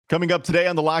Coming up today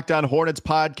on the Locked On Hornets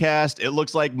podcast, it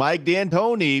looks like Mike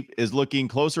D'Antoni is looking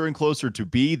closer and closer to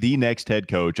be the next head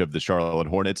coach of the Charlotte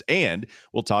Hornets. And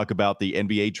we'll talk about the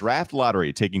NBA draft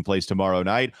lottery taking place tomorrow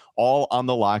night, all on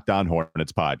the Locked On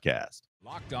Hornets podcast.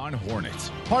 Locked On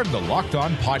Hornets, part of the Locked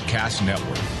On Podcast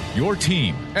Network, your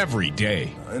team every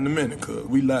day. In a minute, cuz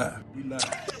we live.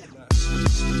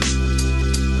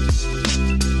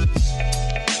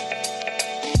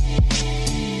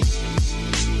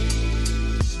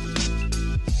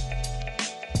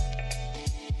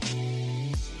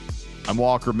 I'm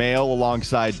Walker Mail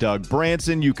alongside Doug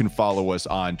Branson. You can follow us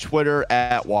on Twitter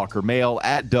at Walker Mail,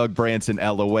 at Doug Branson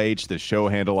LOH, the show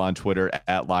handle on Twitter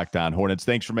at Locked On Hornets.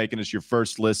 Thanks for making us your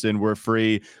first listen. We're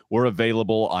free. We're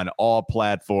available on all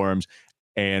platforms.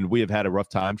 And we have had a rough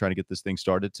time trying to get this thing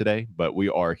started today, but we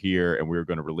are here and we're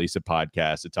going to release a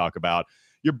podcast to talk about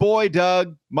your boy,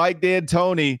 Doug, Mike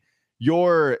D'Antoni.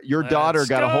 Your daughter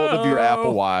got a hold of your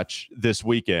Apple Watch this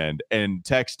weekend and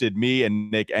texted me and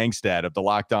Nick Angstad of the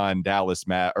Locked On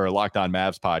Locked On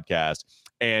Mavs podcast.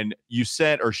 And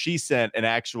she sent an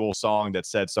actual song that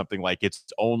said something like "It's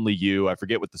Only You." I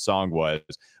forget what the song was,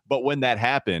 but when that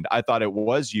happened, I thought it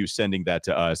was you sending that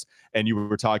to us, and you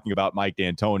were talking about Mike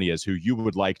D'Antoni as who you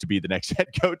would like to be the next head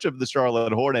coach of the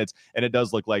Charlotte Hornets. And it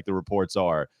does look like the reports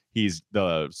are he's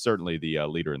certainly the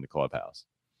leader in the clubhouse.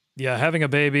 Yeah, having a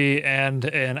baby and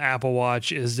an Apple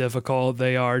Watch is difficult.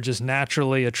 They are just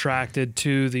naturally attracted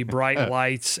to the bright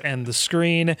lights and the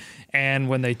screen. And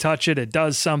when they touch it, it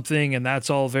does something, and that's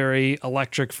all very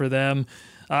electric for them.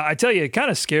 I tell you, it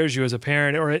kind of scares you as a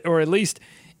parent, or at least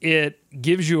it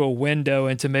gives you a window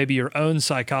into maybe your own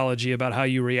psychology about how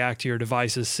you react to your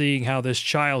devices, seeing how this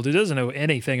child who doesn't know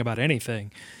anything about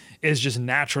anything is just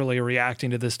naturally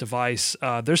reacting to this device.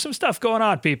 There's some stuff going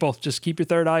on, people. Just keep your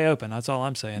third eye open. That's all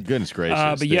I'm saying. Goodness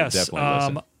gracious. But yes,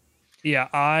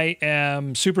 I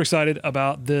am super excited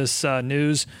about this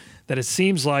news that it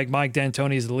seems like Mike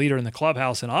D'Antoni is the leader in the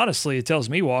clubhouse. And honestly, it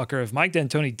tells me, Walker, if Mike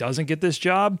D'Antoni doesn't get this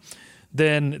job,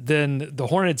 then the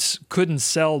Hornets couldn't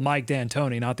sell Mike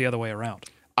D'Antoni, not the other way around.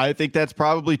 I think that's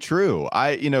probably true.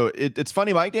 It's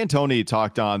funny. Mike D'Antoni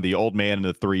talked on the Old Man and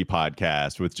the Three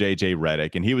podcast with JJ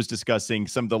Redick, and he was discussing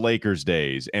some of the Lakers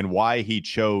days and why he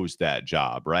chose that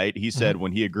job, right? He said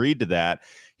when he agreed to that,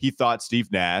 he thought Steve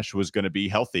Nash was going to be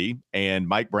healthy, and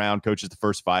Mike Brown coaches the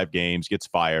first 5 games, gets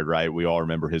fired, right? We all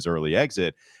remember his early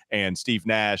exit, and Steve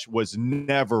Nash was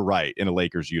never right in a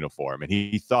Lakers uniform. And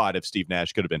he thought if Steve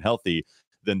Nash could have been healthy,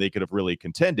 then they could have really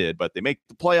contended, but they make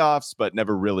the playoffs, but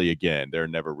never really again. They're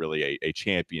never really a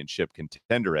championship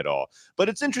contender at all. But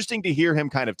it's interesting to hear him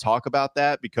kind of talk about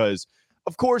that because,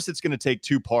 of course, it's going to take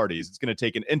two parties. It's going to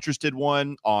take an interested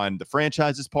one on the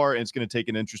franchise's part, and it's going to take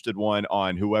an interested one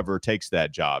on whoever takes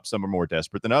that job. Some are more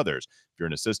desperate than others. If you're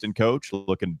an assistant coach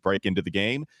looking to break into the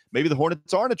game, maybe the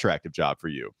Hornets are an attractive job for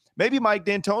you. Maybe Mike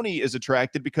D'Antoni is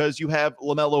attracted because you have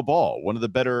LaMelo Ball, one of the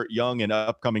better young and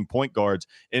upcoming point guards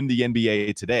in the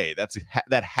NBA today.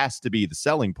 That has to be the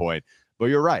selling point. But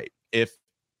you're right. If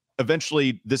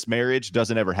eventually this marriage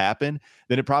doesn't ever happen,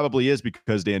 then it probably is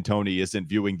because D'Antoni isn't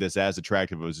viewing this as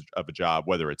attractive of a job,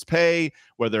 whether it's pay,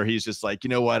 whether he's just like, you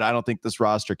know what, I don't think this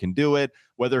roster can do it,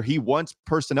 whether he wants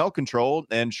personnel control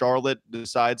and Charlotte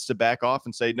decides to back off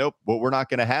and say, nope, well, we're not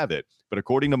going to have it. But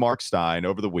according to Mark Stein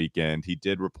over the weekend, he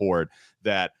did report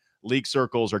that league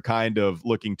circles are kind of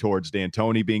looking towards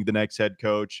D'Antoni being the next head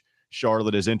coach.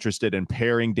 Charlotte is interested in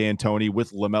pairing D'Antoni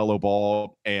with LaMelo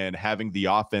Ball and having the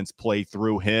offense play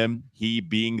through him, he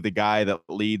being the guy that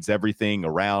leads everything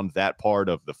around that part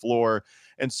of the floor.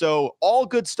 And so all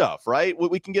good stuff, right?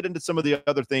 We can get into some of the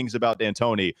other things about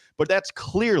D'Antoni, but that's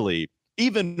clearly,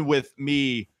 even with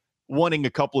me wanting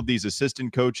a couple of these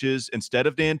assistant coaches instead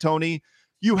of D'Antoni,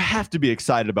 you have to be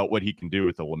excited about what he can do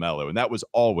with the LaMelo. And that was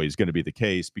always going to be the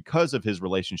case because of his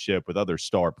relationship with other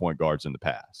star point guards in the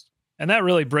past. And that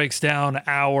really breaks down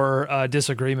our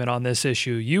disagreement on this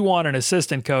issue. You want an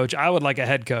assistant coach. I would like a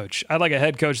head coach. I'd like a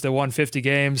head coach that won 50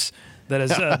 games, that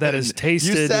has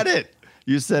tasted. You said it.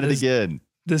 You said it again.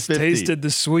 This 50. tasted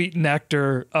the sweet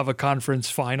nectar of a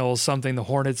conference finals, something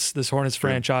this Hornets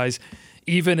franchise,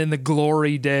 even in the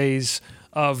glory days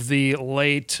of the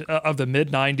mid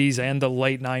 90s and the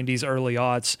late 90s, early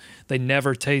aughts. They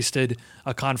never tasted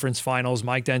a conference finals.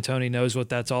 Mike D'Antoni knows what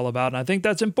that's all about. And I think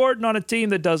that's important on a team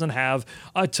that doesn't have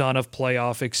a ton of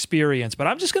playoff experience. But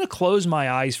I'm just going to close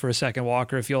my eyes for a second,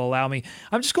 Walker, if you'll allow me.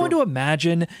 I'm just going to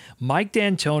imagine Mike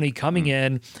D'Antoni coming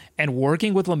in and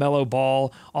working with LaMelo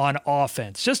Ball on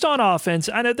offense. Just on offense.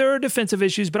 I know there are defensive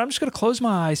issues, but I'm just going to close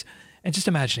my eyes and just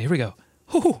imagine. Here we go.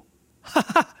 Ooh.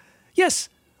 Yes.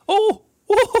 Oh.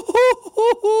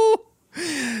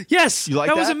 Yes, You like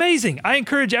that was that? amazing. I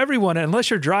encourage everyone, unless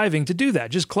you're driving, to do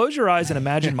that. Just close your eyes and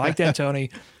imagine Mike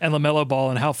D'Antoni and LaMelo Ball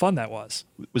and how fun that was.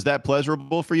 Was that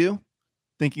pleasurable for you?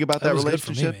 Thinking about that was good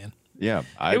for relationship? me, man.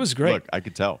 Yeah, It was great. Look, I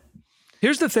could tell.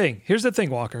 Here's the thing,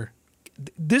 Walker.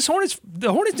 The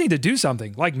Hornets need to do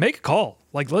something. Like, make a call.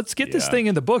 Like, let's get this thing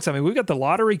in the books. I mean, we've got the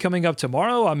lottery coming up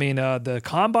tomorrow. I mean, the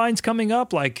combine's coming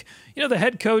up. Like, the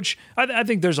head coach, I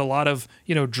think there's a lot of,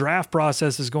 draft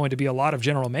process is going to be a lot of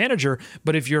general manager.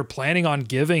 But if you're planning on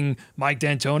giving Mike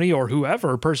D'Antoni or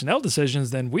whoever personnel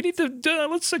decisions, then we need to,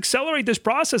 let's accelerate this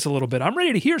process a little bit. I'm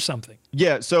ready to hear something.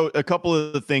 Yeah, so a couple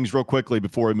of the things real quickly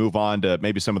before we move on to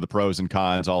maybe some of the pros and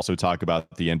cons, also talk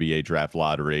about the NBA draft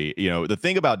lottery. The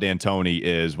thing about D'Antoni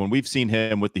is when we've seen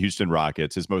him with the Houston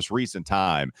Rockets, his most recent time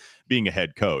being a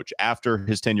head coach. After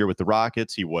his tenure with the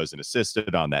Rockets, he was an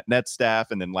assistant on that Nets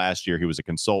staff, and then last year he was a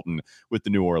consultant with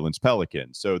the New Orleans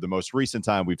Pelicans. So the most recent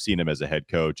time we've seen him as a head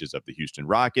coach is of the Houston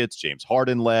Rockets, James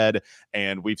Harden led,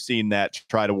 and we've seen that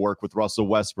try to work with Russell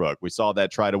Westbrook. We saw that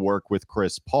try to work with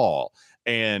Chris Paul.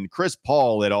 And Chris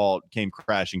Paul, it all came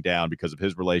crashing down because of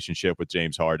his relationship with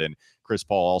James Harden. Chris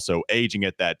Paul also aging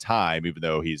at that time, even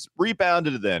though he's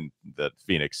rebounded. Then the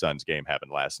Phoenix Suns game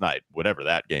happened last night. Whatever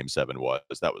that game 7 was,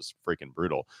 that was freaking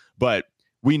brutal. But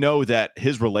we know that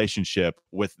his relationship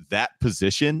with that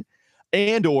position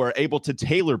and or able to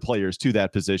tailor players to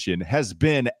that position has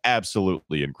been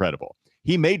absolutely incredible.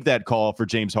 He made that call for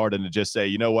James Harden to just say,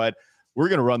 you know what? We're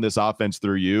going to run this offense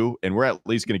through you, and we're at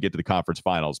least going to get to the conference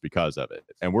finals because of it.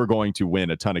 And we're going to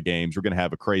win a ton of games. We're going to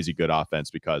have a crazy good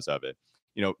offense because of it.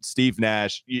 Steve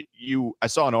Nash, I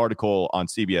saw an article on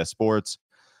CBS Sports,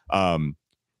 and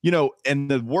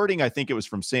the wording, I think it was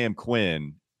from Sam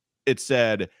Quinn. It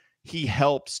said he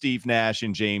helped Steve Nash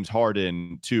and James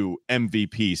Harden to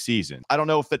MVP season. I don't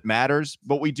know if it matters,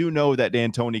 but we do know that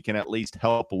D'Antoni can at least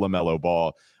help LaMelo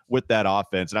Ball with that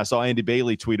offense. And I saw Andy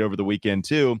Bailey tweet over the weekend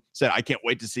too, said, I can't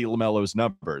wait to see LaMelo's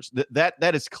numbers.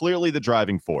 That is clearly the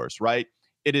driving force, right?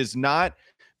 It is not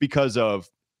because of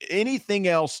anything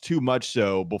else too much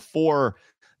so before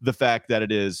the fact that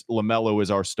it is LaMelo is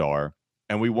our star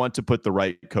and we want to put the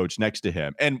right coach next to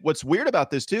him. And what's weird about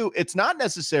this too, it's not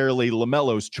necessarily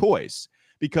LaMelo's choice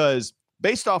because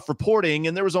based off reporting,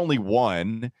 and there was only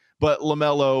one, but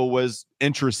LaMelo was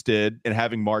interested in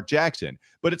having Mark Jackson.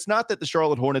 But it's not that the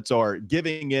Charlotte Hornets are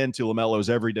giving in to LaMelo's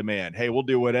every demand. Hey, we'll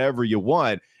do whatever you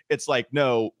want. It's like,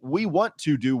 no, we want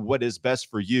to do what is best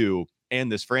for you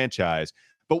and this franchise,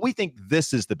 but we think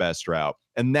this is the best route,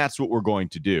 and that's what we're going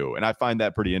to do. And I find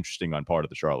that pretty interesting on part of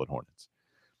the Charlotte Hornets.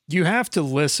 You have to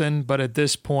listen, but at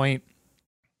this point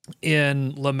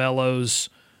in LaMelo's,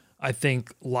 I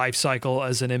think, life cycle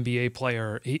as an NBA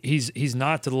player, he's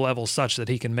not to the level such that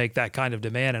he can make that kind of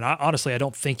demand. And honestly, I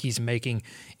don't think he's making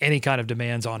any kind of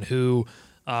demands on who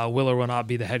will or will not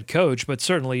be the head coach. But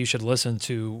certainly you should listen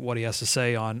to what he has to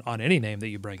say on any name that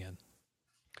you bring in.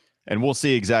 And we'll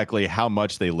see exactly how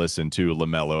much they listen to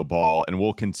LaMelo Ball. And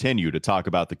we'll continue to talk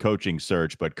about the coaching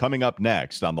search. But coming up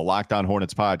next on the Locked On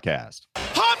Hornets podcast.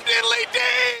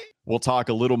 We'll talk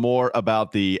a little more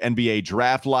about the NBA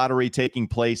draft lottery taking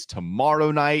place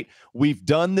tomorrow night. We've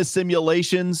done the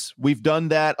simulations. We've done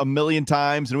that a million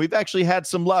times, and we've actually had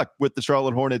some luck with the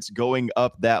Charlotte Hornets going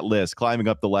up that list, climbing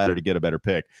up the ladder to get a better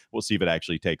pick. We'll see if it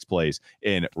actually takes place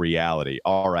in reality.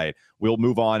 All right, we'll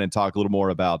move on and talk a little more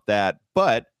about that,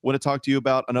 but I want to talk to you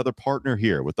about another partner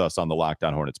here with us on the Locked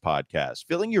On Hornets podcast.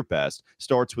 Feeling your best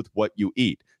starts with what you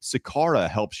eat. Sakara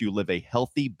helps you live a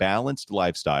healthy, balanced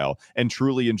lifestyle and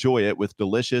truly enjoy it with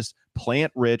delicious,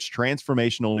 plant-rich,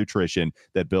 transformational nutrition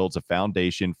that builds a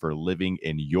foundation for living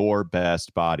in your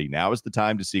best body. Now is the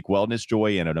time to seek wellness,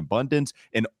 joy, and an abundance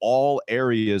in all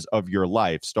areas of your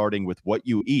life, starting with what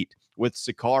you eat. With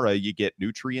Sakara, you get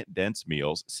nutrient-dense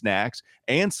meals, snacks,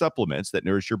 and supplements that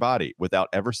nourish your body without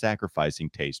ever sacrificing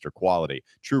taste or quality.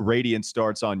 True radiance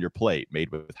starts on your plate,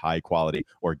 made with high-quality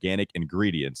organic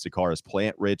ingredients. Sakara's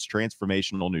plant-rich,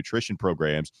 transformational nutrition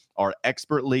programs are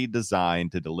expertly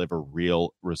designed to deliver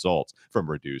real results, from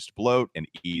reduced bloat and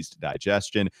eased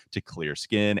digestion to clear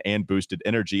skin and boosted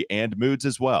energy and moods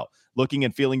as well. Looking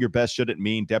and feeling your best shouldn't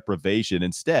mean deprivation.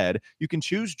 Instead, you can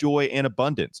choose joy and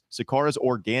abundance. Sakara's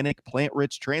organic,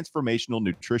 plant-rich, transformational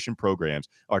nutrition programs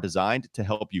are designed to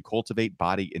help you cultivate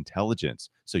body intelligence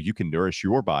so you can nourish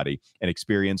your body and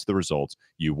experience the results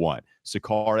you want.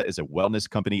 Sakara is a wellness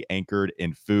company anchored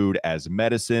in food as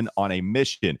medicine on a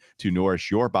mission to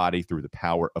nourish your body through the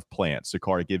power of plants.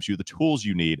 Sakara gives you the tools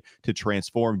you need to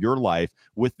transform your life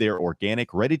with their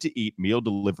organic, ready-to-eat meal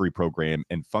delivery program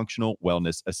and functional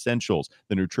wellness essentials.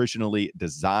 The nutritionally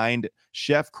designed,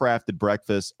 chef-crafted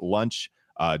breakfast, lunch,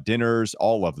 dinners,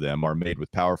 all of them are made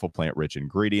with powerful plant-rich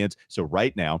ingredients. So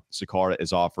right now, Sakara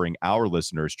is offering our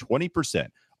listeners 20%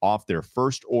 off their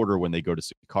first order when they go to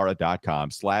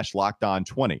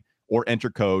sakara.com/lockedon20 or enter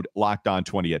code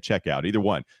lockedon20 at checkout. Either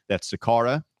one. That's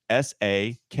Sakara,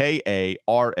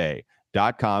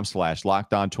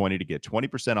 sakara.com/lockedon20 to get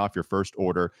 20% off your first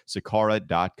order.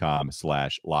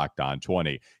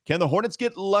 Sakara.com/lockedon20. Can the Hornets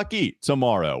get lucky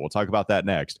tomorrow? We'll talk about that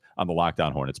next on the Locked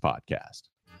On Hornets podcast.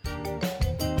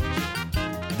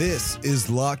 This is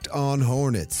Locked On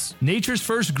Hornets. Nature's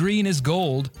first green is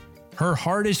gold, her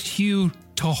hardest hue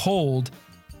to hold,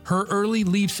 her early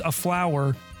leafs a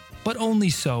flower, but only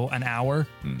so an hour.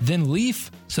 Then leaf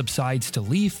subsides to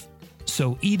leaf,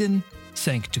 so Eden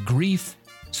sank to grief,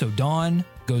 so dawn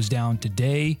goes down to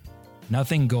day,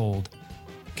 nothing gold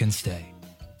can stay.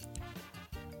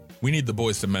 We need the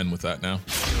boys to mend with that now.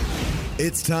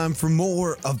 It's time for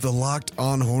more of the Locked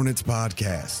On Hornets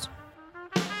podcast.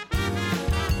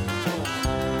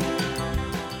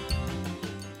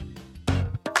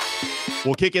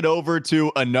 We'll kick it over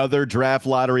to another draft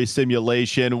lottery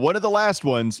simulation. One of the last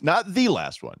ones, not the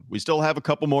last one. We still have a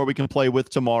couple more we can play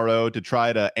with tomorrow to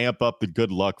try to amp up the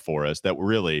good luck for us that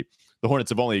really the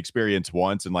Hornets have only experienced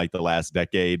once in like the last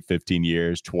decade, 15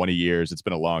 years, 20 years. It's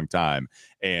been a long time.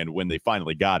 And when they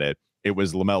finally got it, it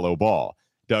was LaMelo Ball.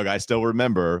 Doug, I still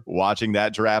remember watching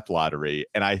that draft lottery,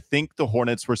 and I think the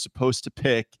Hornets were supposed to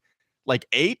pick like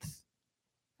 8th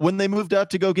when they moved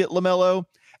up to go get LaMelo.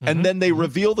 And then they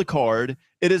reveal the card.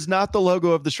 It is not the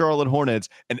logo of the Charlotte Hornets.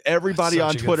 And everybody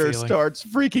on Twitter starts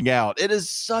freaking out. It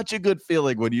is such a good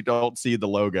feeling when you don't see the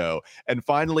logo. And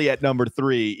finally, at number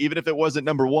 3, even if it wasn't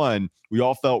number 1, we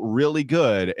all felt really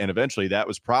good. And eventually, that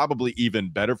was probably even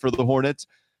better for the Hornets.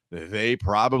 They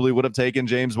probably would have taken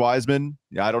James Wiseman.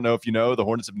 I don't know if you know, the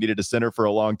Hornets have needed a center for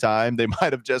a long time. They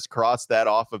might have just crossed that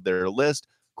off of their list,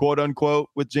 quote unquote,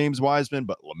 with James Wiseman,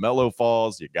 but LaMelo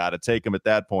falls. You got to take him at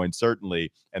that point,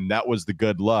 certainly. And that was the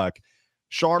good luck.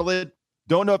 Charlotte,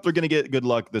 don't know if they're going to get good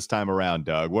luck this time around,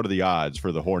 Doug. What are the odds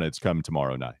for the Hornets come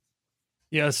tomorrow night?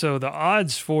 Yeah, so the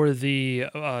odds for the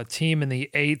team in the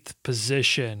 8th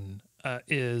position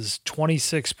is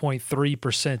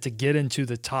 26.3% to get into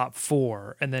the top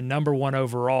 4. And then number 1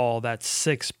 overall, that's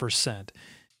 6%.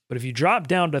 But if you drop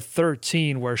down to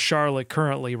 13, where Charlotte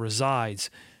currently resides,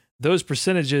 those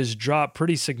percentages drop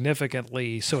pretty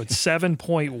significantly. So it's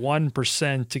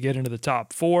 7.1% to get into the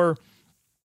top 4,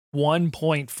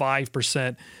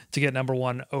 1.5% to get number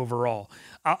 1 overall.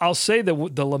 I'll say that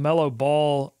the LaMelo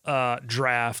Ball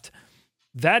draft,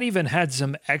 that even had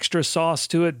some extra sauce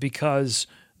to it because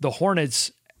the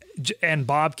Hornets and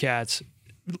Bobcats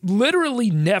literally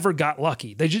never got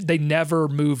lucky. They never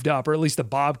moved up, or at least the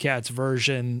Bobcats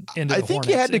version into the Hornets. I think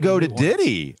you had to go to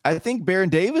Diddy. I think Baron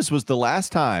Davis was the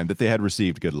last time that they had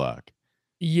received good luck.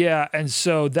 Yeah, and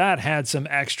so that had some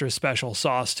extra special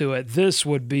sauce to it. This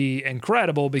would be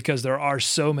incredible because there are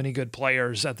so many good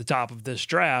players at the top of this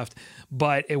draft,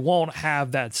 but it won't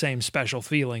have that same special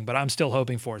feeling, but I'm still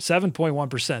hoping for it.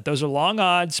 7.1%. Those are long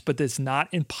odds, but it's not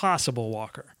impossible,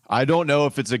 Walker. I don't know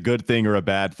if it's a good thing or a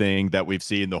bad thing that we've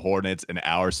seen the Hornets in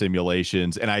our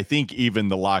simulations. And I think even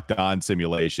the Locked On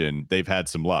simulation, they've had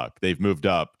some luck. They've moved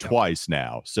up twice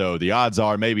now. So the odds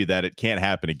are maybe that it can't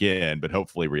happen again, but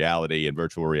hopefully reality and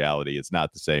virtual reality, it's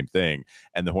not the same thing.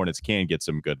 And the Hornets can get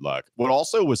some good luck. What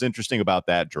also was interesting about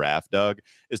that draft, Doug,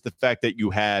 is the fact that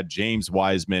you had James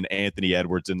Wiseman, Anthony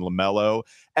Edwards, and LaMelo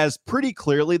as pretty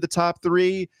clearly the top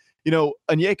 3. You know,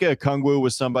 Onyeka Okongwu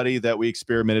was somebody that we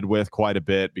experimented with quite a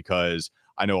bit because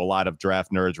I know a lot of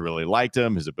draft nerds really liked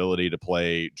him, his ability to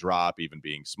play drop, even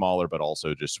being smaller, but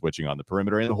also just switching on the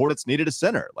perimeter. And the Hornets needed a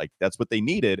center. Like, that's what they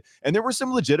needed. And there were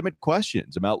some legitimate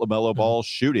questions about LaMelo Ball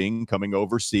shooting, coming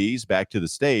overseas back to the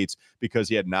States because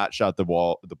he had not shot the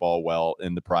ball well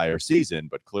in the prior season.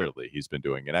 But clearly he's been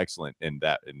doing excellent in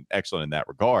that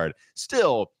regard.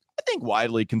 Still, I think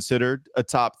widely considered a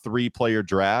top 3 player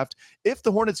draft. If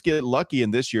the Hornets get lucky in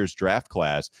this year's draft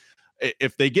class,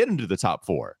 if they get into the top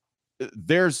 4,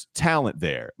 there's talent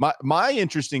there. My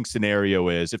interesting scenario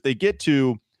is if they get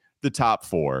to the top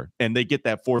 4 and they get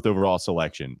that 4th overall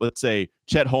selection, let's say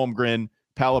Chet Holmgren,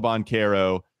 Paolo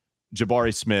Banchero,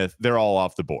 Jabari Smith, they're all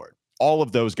off the board. All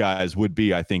of those guys would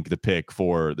be, I think, the pick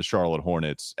for the Charlotte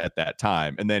Hornets at that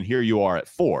time. And then here you are at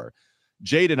 4.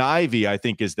 Jaden Ivey, I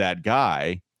think, is that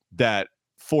guy that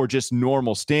for just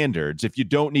normal standards, if you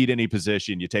don't need any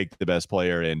position, you take the best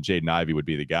player, and Jaden Ivey would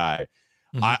be the guy.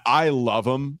 I love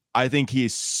him. I think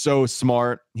he's so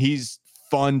smart. He's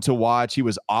fun to watch. He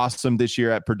was awesome this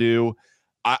year at Purdue.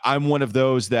 I'm one of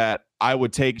those that I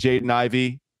would take Jaden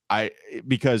Ivey.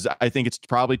 Because I think it's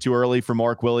probably too early for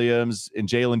Mark Williams and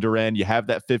Jalen Duren. You have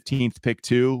that 15th pick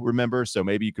too, remember? So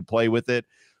maybe you could play with it.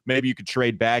 Maybe you could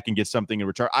trade back and get something in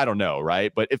return. I don't know,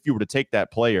 right? But if you were to take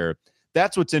that player,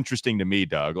 that's what's interesting to me,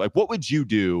 Doug. Like, what would you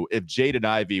do if Jaden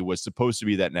Ivey was supposed to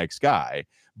be that next guy,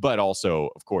 but also,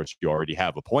 of course, you already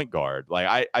have a point guard?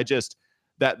 Like, I just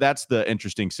that's the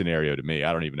interesting scenario to me.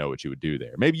 I don't even know what you would do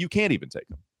there. Maybe you can't even take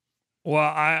him.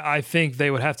 Well, I think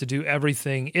they would have to do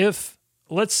everything. If,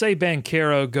 let's say,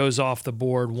 Banchero goes off the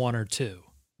board 1 or 2,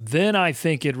 then I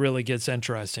think it really gets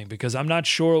interesting, because I'm not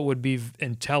sure it would be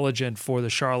intelligent for the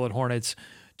Charlotte Hornets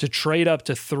to trade up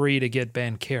to 3 to get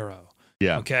Banchero.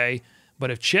 Yeah. Okay. But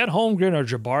if Chet Holmgren or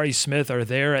Jabari Smith are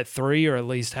there at 3, or at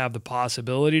least have the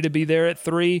possibility to be there at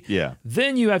 3,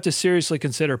 then you have to seriously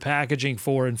consider packaging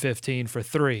 4 and 15 for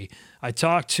 3. I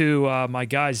talked to my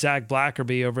guy, Zach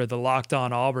Blackerby, over at the Locked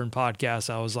On Auburn podcast.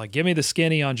 I was like, give me the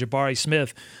skinny on Jabari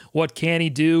Smith. What can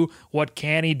he do? What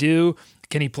can he do?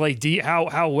 Can he play D?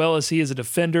 How well is he as a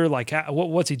defender? Like,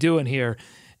 what's he doing here?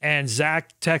 And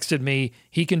Zach texted me,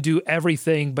 he can do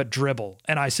everything but dribble.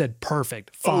 And I said,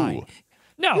 perfect, fine. Ooh.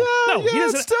 No, he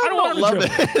doesn't. I don't want him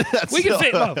to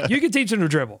dribble. You can teach him to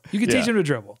dribble. You can teach him to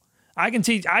dribble. I can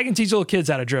teach little kids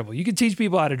how to dribble. You can teach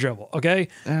people how to dribble. Okay,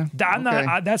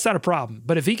 that's not a problem.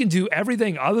 But if he can do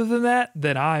everything other than that,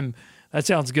 then that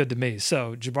sounds good to me.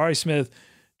 So Jabari Smith,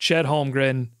 Chet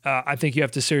Holmgren, I think you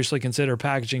have to seriously consider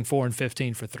packaging 4 and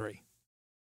 15 for 3.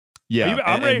 Yeah,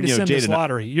 I'm ready to send this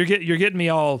lottery. You're getting me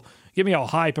all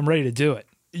hype. I'm ready to do it.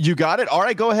 You got it? All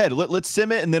right, go ahead. Let's sim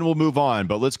it, and then we'll move on.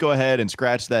 But let's go ahead and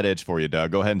scratch that itch for you,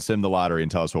 Doug. Go ahead and sim the lottery and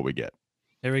tell us what we get.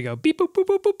 There we go. Beep, boop, boop,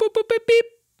 boop, boop, boop, boop, beep, beep.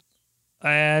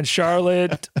 And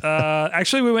Charlotte,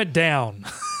 actually, we went down.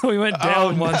 We went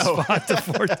down one spot to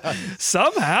 14.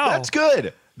 Somehow.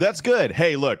 That's good.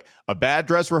 Hey, look, a bad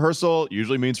dress rehearsal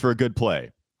usually means for a good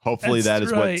play. Hopefully that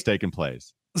is what's taking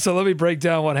place. So let me break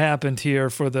down what happened here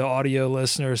for the audio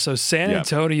listeners. So San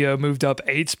Antonio moved up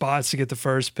 8 spots to get the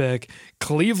first pick.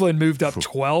 Cleveland moved up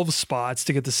 12 spots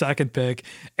to get the second pick.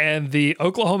 And the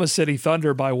Oklahoma City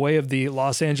Thunder, by way of the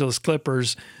Los Angeles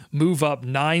Clippers, move up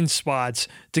 9 spots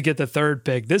to get the third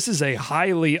pick. This is a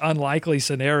highly unlikely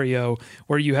scenario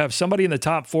where you have somebody in the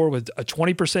top 4 with a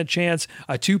 20% chance,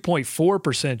 a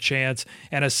 2.4% chance,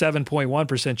 and a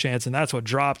 7.1% chance. And that's what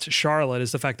dropped Charlotte,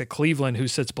 is the fact that Cleveland, who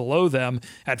sits below them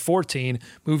at 14,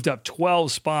 moved up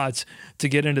 12 spots to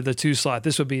get into the 2 slot.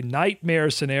 This would be a nightmare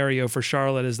scenario for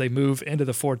Charlotte as they move into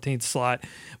the 14th slot.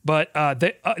 But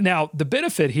now the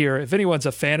benefit here, if anyone's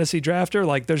a fantasy drafter,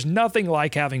 like, there's nothing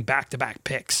like having back-to-back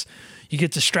picks. You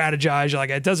get to strategize. You're like,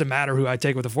 it doesn't matter who I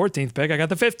take with the 14th pick. I got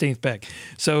the 15th pick.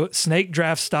 So snake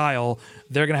draft style,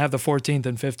 they're going to have the 14th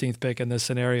and 15th pick in this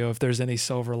scenario if there's any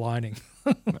silver lining.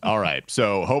 All right.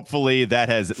 So hopefully that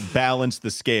has balanced the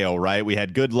scale, right? We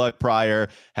had good luck prior,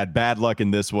 had bad luck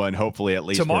in this one. Hopefully at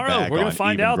least tomorrow, we're going to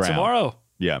find out ground. Tomorrow.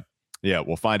 Yeah,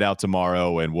 we'll find out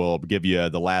tomorrow, and we'll give you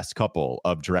the last couple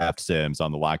of draft sims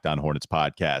on the Locked On Hornets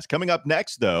podcast. Coming up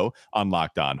next, though, on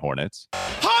Locked On Hornets.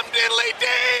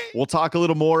 We'll talk a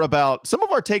little more about some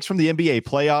of our takes from the NBA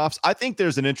playoffs. I think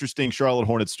there's an interesting Charlotte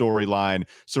Hornets storyline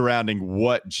surrounding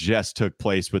what just took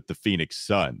place with the Phoenix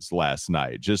Suns last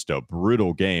night. Just a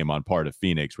brutal game on part of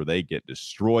Phoenix where they get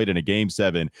destroyed in a Game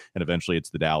 7, and eventually it's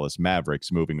the Dallas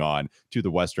Mavericks moving on to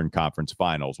the Western Conference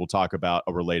Finals. We'll talk about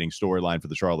a relating storyline for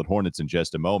the Charlotte Hornets in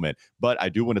just a moment, but I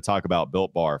do want to talk about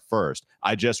Built Bar first.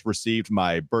 I just received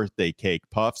my birthday cake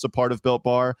puffs, a part of Built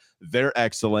Bar. They're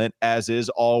excellent, as is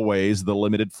always the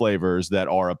limited flavors that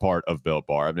are a part of Built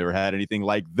Bar. I've never had anything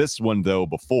like this one, though,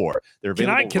 before. They're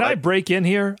available. Can I break in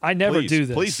here? I never do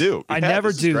this. Please do. I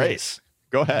never do this.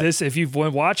 Go ahead. If you've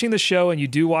been watching the show and you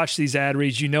do watch these ad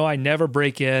reads, you know I never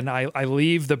break in. I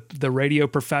leave the radio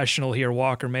professional here,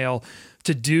 Walker Mail,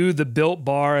 to do the Built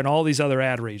Bar and all these other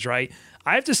ad reads, right?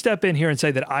 I have to step in here and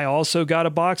say that I also got a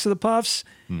box of the Puffs.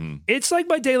 It's like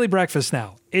my daily breakfast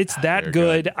now. It's that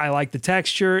good. I like the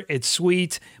texture. It's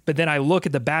sweet. But then I look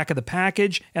at the back of the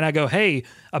package and I go, hey,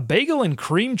 a bagel and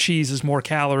cream cheese is more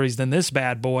calories than this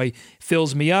bad boy.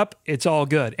 Fills me up. It's all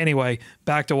good. Anyway,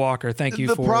 back to Walker. Thank you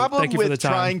for the time. The problem with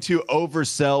trying to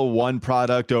oversell one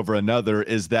product over another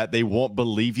is that they won't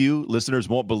believe you. Listeners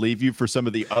won't believe you for some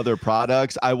of the other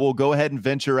products. I will go ahead and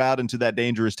venture out into that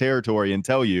dangerous territory and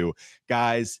tell you,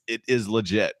 guys, it is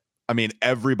legit. I mean,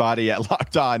 everybody at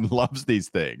Locked On loves these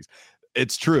things.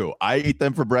 It's true. I eat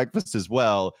them for breakfast as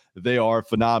well. They are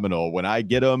phenomenal. When I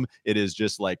get them, it is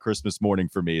just like Christmas morning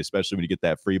for me, especially when you get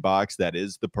that free box. That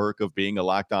is the perk of being a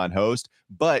Locked On host.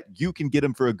 But you can get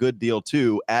them for a good deal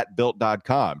too at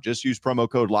Built.com. Just use promo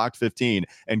code LOCKED15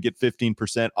 and get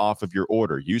 15% off of your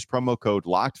order. Use promo code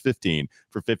LOCKED15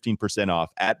 for 15% off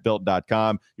at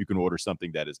Built.com. You can order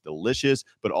something that is delicious,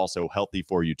 but also healthy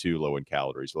for you too, low in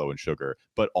calories, low in sugar,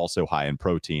 but also high in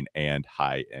protein and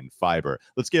high in fiber.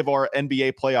 Let's give our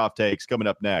NBA playoff takes coming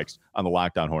up next on the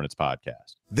Locked On Hornets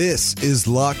podcast. This is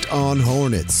Locked On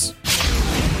Hornets.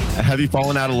 Have you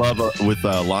fallen out of love with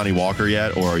Lonnie Walker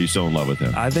yet, or are you still in love with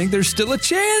him? I think there's still a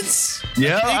chance.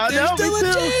 Yeah, I think there's still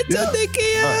a chance. Yeah. I think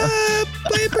he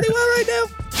playing pretty well right now.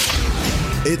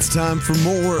 It's time for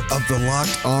more of the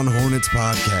Locked On Hornets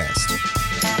podcast.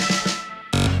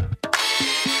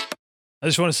 I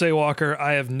just want to say, Walker,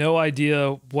 I have no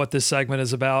idea what this segment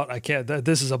is about. I can't.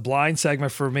 This is a blind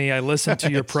segment for me. I listened to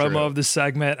your promo of the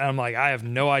segment, and I'm like, I have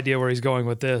no idea where he's going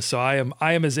with this. So I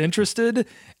am as interested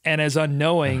and as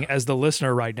unknowing as the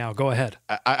listener right now. Go ahead.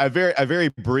 I very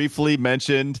briefly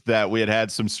mentioned that we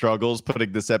had some struggles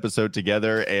putting this episode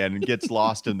together, and gets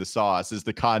lost in the sauce is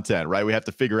the content, right? We have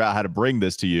to figure out how to bring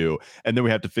this to you, and then we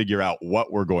have to figure out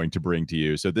what we're going to bring to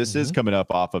you. So this is coming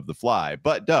up off of the fly.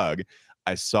 But Doug,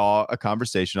 I saw a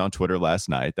conversation on Twitter last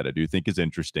night that I do think is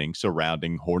interesting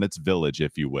surrounding Hornets Village,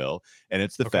 if you will. And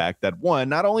it's the fact that, one,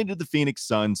 not only did the Phoenix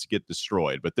Suns get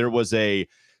destroyed, but there was a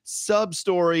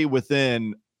sub-story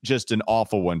within just an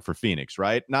awful one for Phoenix,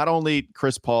 right? Not only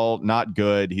Chris Paul, not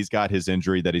good. He's got his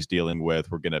injury that he's dealing with.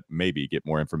 We're going to maybe get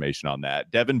more information on that.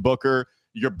 Devin Booker,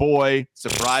 your boy,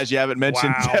 surprised you haven't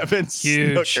mentioned Devin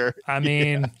Snooker. I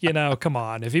mean, come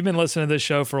on. If you've been listening to this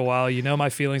show for a while, you know my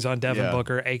feelings on Devin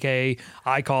Booker, a.k.a.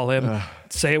 I call him.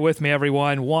 Say it with me,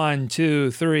 everyone. 1,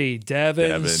 2, 3.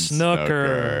 Devin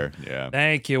Snooker. Yeah.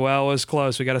 Thank you. Well, it was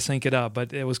close. We got to sync it up,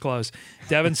 but it was close.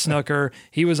 Devin Snooker.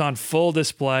 He was on full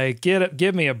display.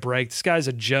 Give me a break. This guy's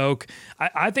a joke.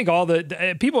 I think all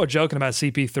the people are joking about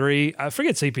CP3.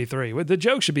 Forget CP3. The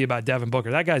joke should be about Devin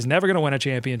Booker. That guy's never going to win a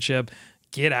championship.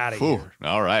 Get out of here.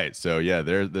 All right. So, yeah,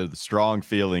 they're the strong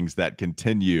feelings that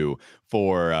continue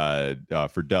for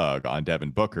Doug on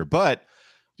Devin Booker. But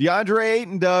DeAndre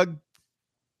Ayton, Doug,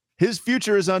 his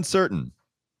future is uncertain.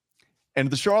 And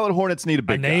the Charlotte Hornets need a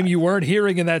big name guy. You weren't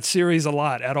hearing in that series a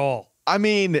lot at all. I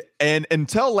mean, and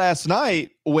until last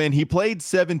night when he played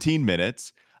 17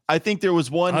 minutes, I think there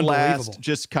was one last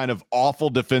just kind of awful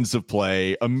defensive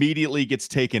play, immediately gets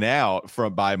taken out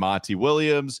by Monty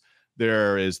Williams.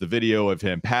 There is the video of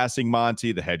him passing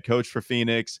Monty, the head coach for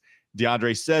Phoenix.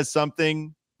 DeAndre says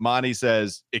something. Monty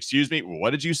says, "Excuse me, what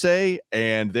did you say?"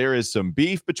 And there is some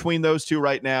beef between those two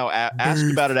right now.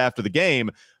 Asked about it after the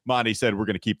game. Monty said, "We're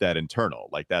going to keep that internal.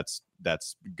 Like that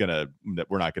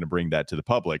we're not going to bring that to the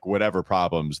public, whatever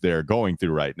problems they're going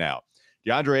through right now."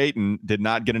 DeAndre Ayton did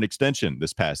not get an extension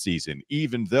this past season,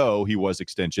 even though he was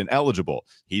extension eligible.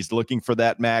 He's looking for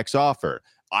that max offer.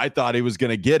 I thought he was going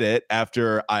to get it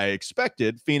after I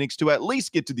expected Phoenix to at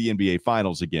least get to the NBA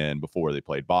Finals again before they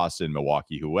played Boston,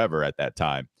 Milwaukee, whoever at that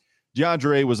time.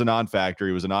 DeAndre was a non-factor.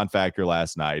 He was a non-factor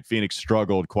last night. Phoenix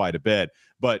struggled quite a bit.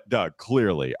 But, Doug,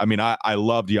 clearly, I mean, I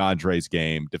love DeAndre's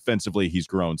game. Defensively, he's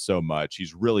grown so much.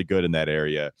 He's really good in that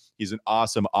area. He's an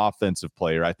awesome offensive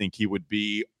player. I think he would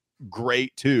be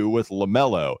great, too, with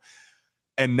LaMelo.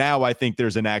 And now I think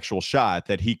there's an actual shot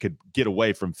that he could get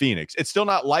away from Phoenix. It's still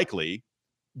not likely.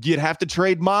 You'd have to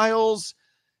trade Miles.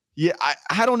 Yeah,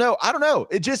 I don't know.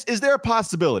 Is there a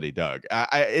possibility, Doug?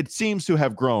 It seems to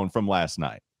have grown from last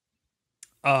night.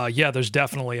 Yeah, there's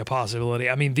definitely a possibility.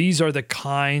 I mean, these are the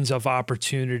kinds of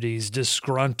opportunities,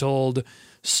 disgruntled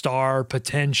star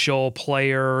potential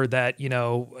player that,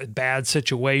 bad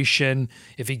situation.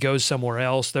 If he goes somewhere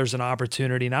else, there's an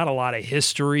opportunity. Not a lot of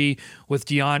history with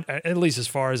at least as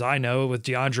far as I know, with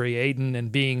DeAndre Ayton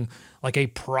and being like a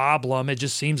problem. It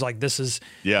just seems like this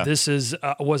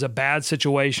was a bad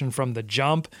situation from the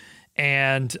jump.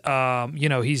 And,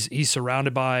 he's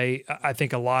surrounded by, I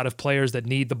think, a lot of players that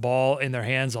need the ball in their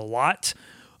hands a lot.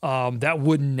 That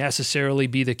wouldn't necessarily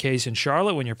be the case in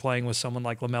Charlotte when you're playing with someone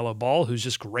like LaMelo Ball, who's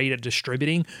just great at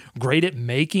distributing, great at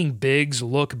making bigs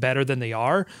look better than they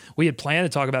are. We had planned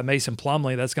to talk about Mason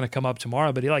Plumlee. That's going to come up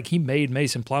tomorrow, but he made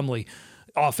Mason Plumlee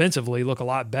offensively look a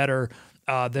lot better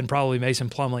than probably Mason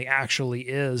Plumlee actually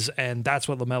is, and that's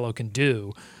what LaMelo can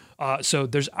do. So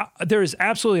there is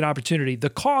absolutely an opportunity. The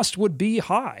cost would be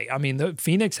high. I mean,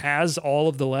 Phoenix has all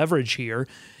of the leverage here.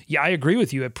 Yeah, I agree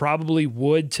with you. It probably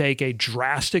would take a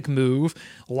drastic move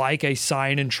like a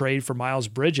sign and trade for Miles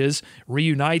Bridges,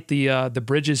 reunite the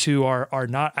Bridges who are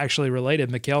not actually related,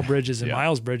 Mikal Bridges and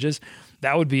Miles Bridges.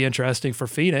 that would be interesting for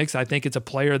Phoenix. I think it's a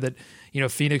player that,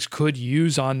 Phoenix could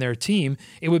use on their team.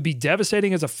 It would be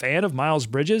devastating as a fan of Miles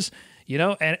Bridges,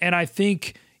 and I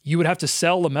think you would have to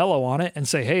sell LaMelo on it and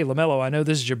say, hey, LaMelo, I know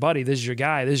this is your buddy, this is your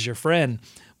guy, this is your friend,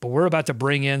 but we're about to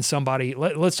bring in somebody.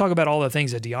 Let's talk about all the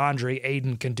things that DeAndre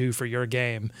Ayton can do for your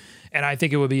game. And I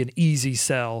think it would be an easy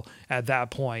sell at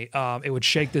that point. It would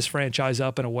shake this franchise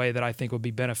up in a way that I think would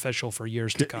be beneficial for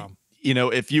years to come.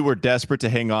 If you were desperate to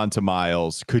hang on to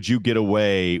Miles, could you get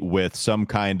away with some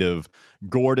kind of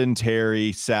Gordon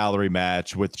Terry salary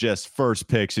match with just first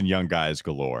picks and young guys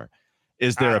galore?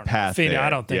 Is there a path there?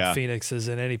 I don't think Phoenix is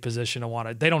in any position to want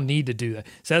it. They don't need to do that.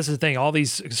 So that's the thing. All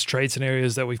these trade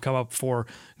scenarios that we've come up for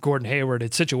Gordon Hayward,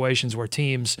 it's situations where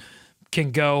teams can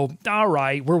go, all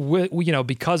right,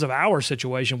 because of our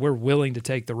situation, we're willing to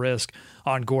take the risk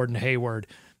on Gordon Hayward.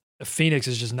 Phoenix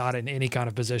is just not in any kind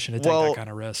of position to take that kind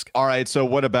of risk. All right. So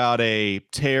what about a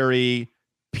Terry,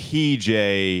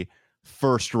 PJ,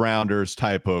 first rounders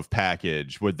type of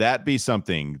package? Would that be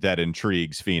something that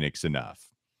intrigues Phoenix enough?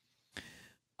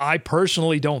 I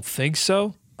personally don't think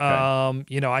so.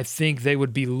 Okay. I think they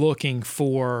would be looking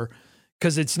for,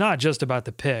 because it's not just about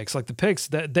the picks. Like the picks,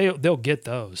 that they'll get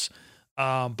those.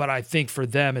 But I think for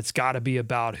them, it's got to be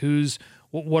about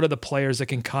what are the players that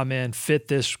can come in, fit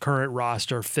this current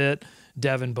roster, fit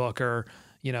Devin Booker,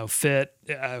 fit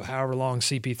however long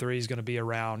CP3 is going to be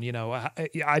around.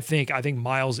 I think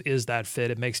Miles is that fit.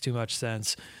 It makes too much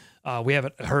sense. We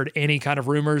haven't heard any kind of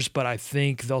rumors, but I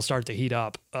think they'll start to heat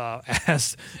up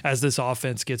as this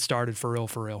offense gets started for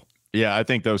real. Yeah, I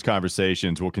think those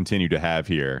conversations we'll continue to have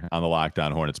here on the Locked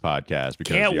On Hornets podcast.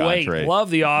 Because can't wait. Love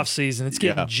the offseason. It's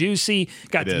getting juicy.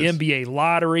 Got the NBA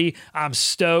lottery. I'm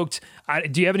stoked.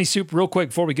 Do you have any real quick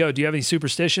before we go, do you have any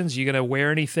superstitions? You going to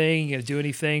wear anything? You going to do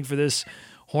anything for this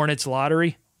Hornets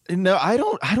lottery? No, I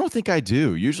don't think I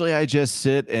do. Usually I just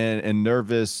sit in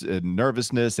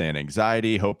nervousness and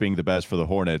anxiety, hoping the best for the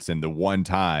Hornets. And the one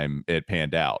time it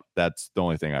panned out, that's the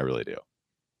only thing I really do.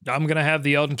 I'm going to have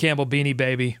the Eldon Campbell beanie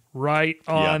baby right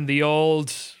on the old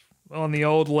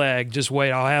leg. Just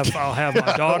wait. I'll have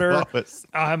my daughter.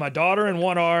 I'll have my daughter in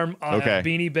one arm. I'll have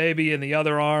beanie baby in the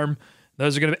other arm.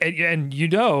 Those are going to be, and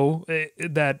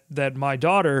that my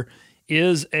daughter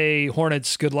is a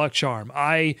Hornets good luck charm.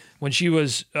 When she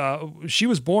was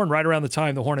born right around the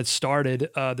time the Hornets started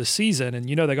the season, and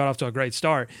they got off to a great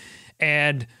start.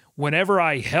 And whenever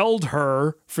I held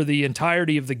her for the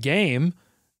entirety of the game,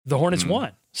 the Hornets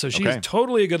won. So she's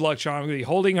totally a good luck charm. I'm going to be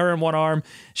holding her in one arm.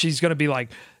 She's going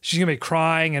to be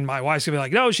crying, and my wife's going to be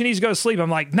like, no, she needs to go to sleep. I'm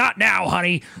like, not now,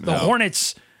 honey. The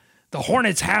Hornets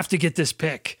have to get this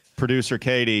pick. Producer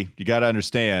Katie, you got to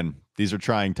understand, these are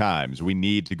trying times. We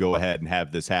need to go ahead and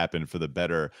have this happen for the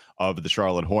better of the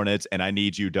Charlotte Hornets. And I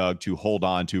need you, Doug, to hold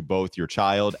on to both your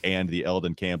child and the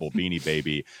Eldon Campbell beanie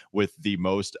baby with the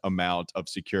most amount of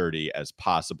security as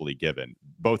possibly given.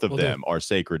 Both of them are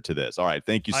sacred to this. All right.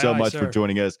 Thank you so much for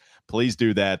joining us. Please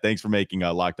do that. Thanks for making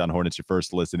Locked On Hornets your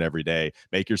first listen every day.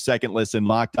 Make your second listen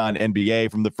Locked On NBA,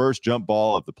 from the first jump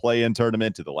ball of the play-in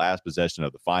tournament to the last possession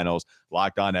of the finals.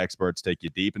 Locked On experts take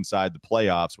you deep inside the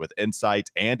playoffs with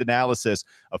insights and analysis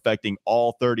affecting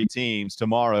all 30 teams.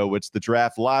 Tomorrow, it's the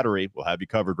draft lottery. We'll have you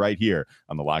covered right here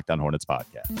on the Locked On Hornets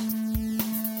podcast.